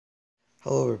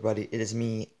Hello everybody, it is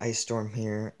me, Ice Storm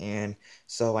here, and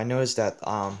so I noticed that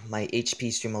my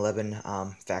HP Stream 11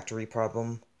 factory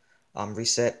problem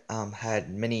reset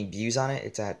had many views on it.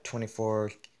 It's at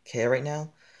 24K right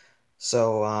now.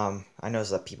 So I noticed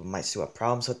that people might still have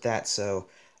problems with that, so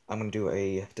I'm going to do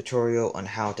a tutorial on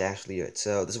how to actually do it.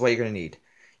 So this is what you're going to need.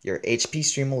 Your HP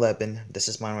Stream 11, this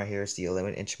is mine right here, it's the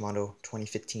 11-inch model,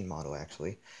 2015 model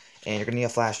actually, and you're going to need a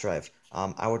flash drive.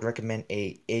 I would recommend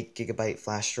a 8 GB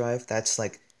flash drive. That's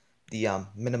like the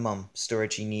minimum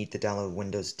storage you need to download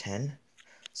Windows 10.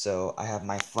 So I have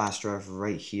my flash drive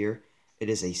right here. It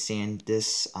is a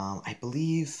SanDisk, I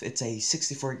believe it's a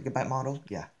 64 GB model.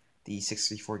 Yeah, the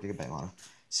 64 GB model.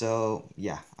 So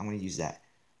yeah, I'm gonna use that.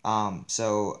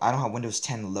 So I don't have Windows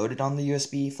 10 loaded on the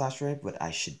USB flash drive, but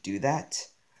I should do that.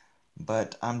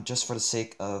 But just for the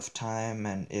sake of time,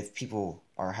 and if people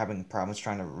are having problems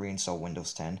trying to reinstall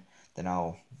Windows 10, then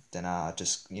I'll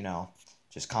just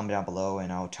just comment down below and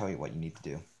I'll tell you what you need to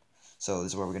do. So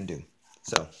this is what we're gonna do.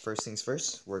 So first things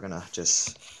first, we're gonna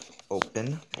just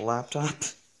open the laptop.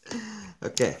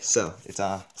 Okay, so it's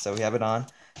so we have it on.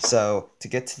 So to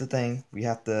get to the thing, we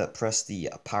have to press the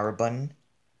power button,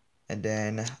 and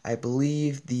then I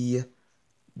believe I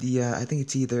think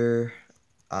it's either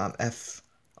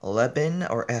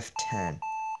F11 or F10.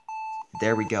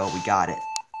 There we go, we got it.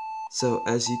 So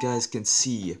as you guys can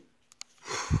see,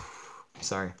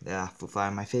 sorry, yeah, fly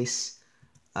on my face.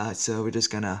 So we're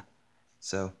just gonna,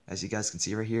 so as you guys can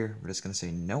see right here, we're just gonna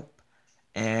say nope.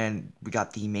 And we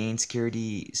got the main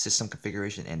security system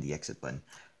configuration and the exit button.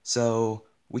 So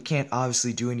we can't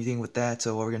obviously do anything with that.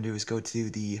 So what we're gonna do is go to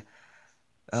the,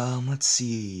 let's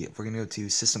see, we're gonna go to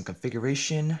system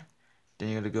configuration. Then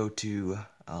you're gonna go to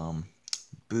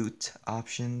boot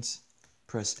options,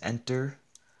 press enter.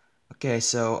 Okay,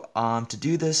 so to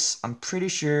do this, I'm pretty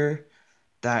sure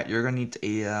that you're gonna need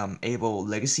to enable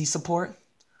legacy support,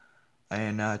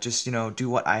 and just do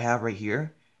what I have right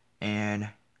here. And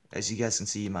as you guys can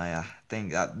see, my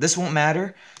thing, this won't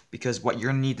matter because what you're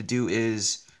gonna need to do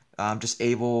is just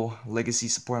enable legacy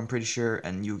support, I'm pretty sure,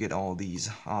 and you get all these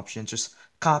options. Just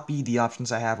copy the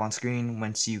options I have on screen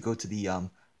once you go to the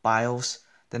BIOS.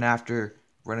 Then after,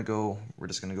 we're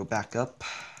just gonna go back up,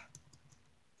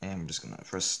 and we're just gonna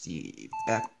press the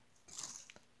back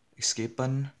escape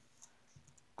button.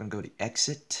 I'm gonna go to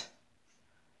exit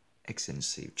and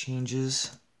save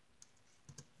changes.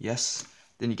 Yes.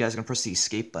 Then you guys are gonna press the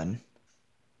escape button.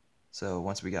 So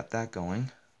once we got that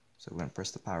going, so we're gonna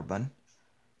press the power button,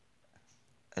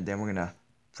 and then we're gonna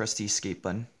press the escape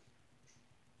button,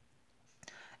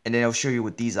 and then it'll show you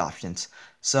with these options.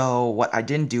 So what I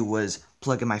didn't do was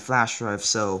plug in my flash drive,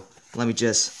 so let me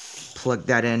just plug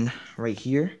that in right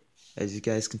here. As you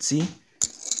guys can see,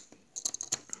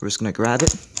 we're just gonna grab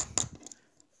it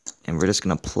and we're just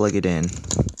gonna plug it in.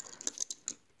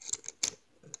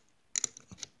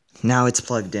 Now it's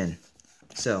plugged in.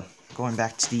 So going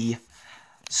back to the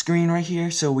screen right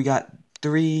here, so we got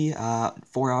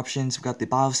four options. We got the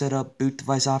BIOS setup, boot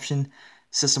device option,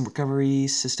 system recovery,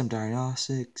 system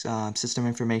diagnostics, system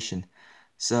information.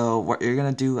 So what you're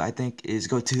gonna do, I think, is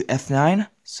go to F9.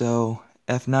 So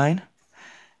F9.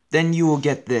 Then you will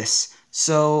get this.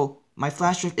 So my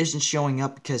flash drive isn't showing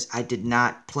up because I did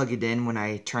not plug it in when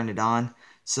I turned it on.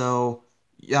 So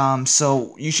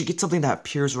you should get something that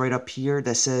appears right up here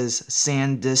that says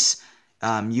SanDisk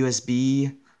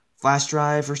USB flash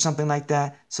drive or something like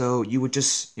that. So you would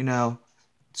just,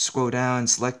 scroll down,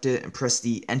 select it, and press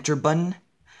the enter button.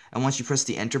 And once you press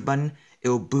the enter button, it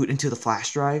will boot into the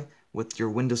flash drive with your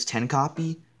Windows 10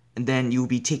 copy, and then you will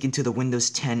be taken to the Windows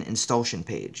 10 installation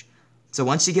page. So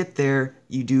once you get there,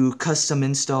 you do custom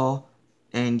install,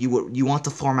 and you want to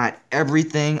format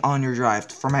everything on your drive.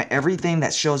 To format everything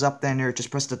that shows up there, just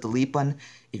press the delete button.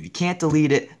 If you can't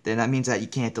delete it, then that means that you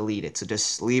can't delete it. So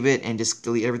just leave it and just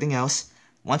delete everything else.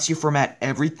 Once you format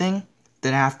everything,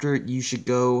 then after you should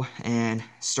go and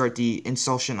start the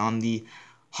installation on the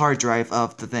hard drive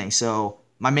of the thing. So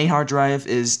my main hard drive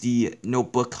is the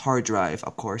notebook hard drive,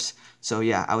 of course. So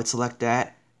yeah, I would select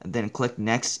that, and then click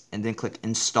next, and then click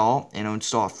install, and it'll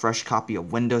install a fresh copy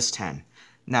of Windows 10.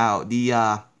 Now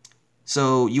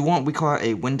so you won't require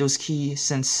a Windows key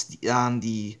since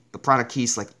the product key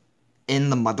is like in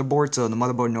the motherboard, so the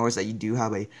motherboard knows that you do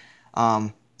have a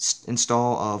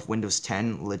install of Windows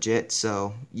 10 legit,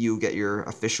 so you get your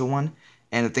official one.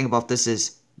 And the thing about this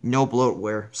is no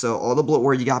bloatware. So all the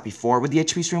bloatware you got before with the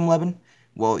HP Stream 11,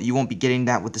 well, you won't be getting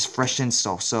that with this fresh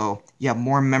install. So you have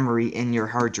more memory in your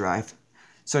hard drive.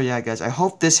 So yeah, guys, I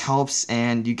hope this helps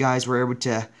and you guys were able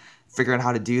to figure out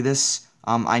how to do this.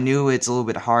 I knew it's a little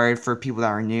bit hard for people that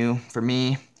are new. For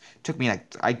me, it took me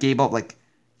I gave up like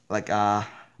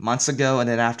months ago, and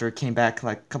then after it came back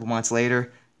like a couple months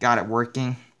later, got it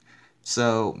working.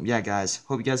 So yeah, guys,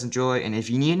 hope you guys enjoy, and if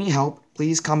you need any help,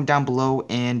 please comment down below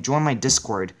and join my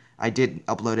Discord. I did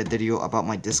upload a video about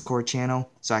my Discord channel,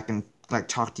 so I can like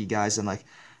talk to you guys and like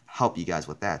help you guys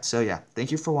with that. So yeah,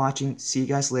 thank you for watching. See you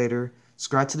guys later.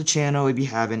 Subscribe to the channel if you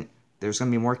haven't. There's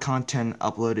gonna be more content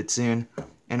uploaded soon,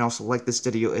 and also like this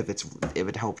video if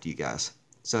it helped you guys.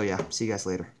 So yeah, see you guys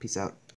later. Peace out.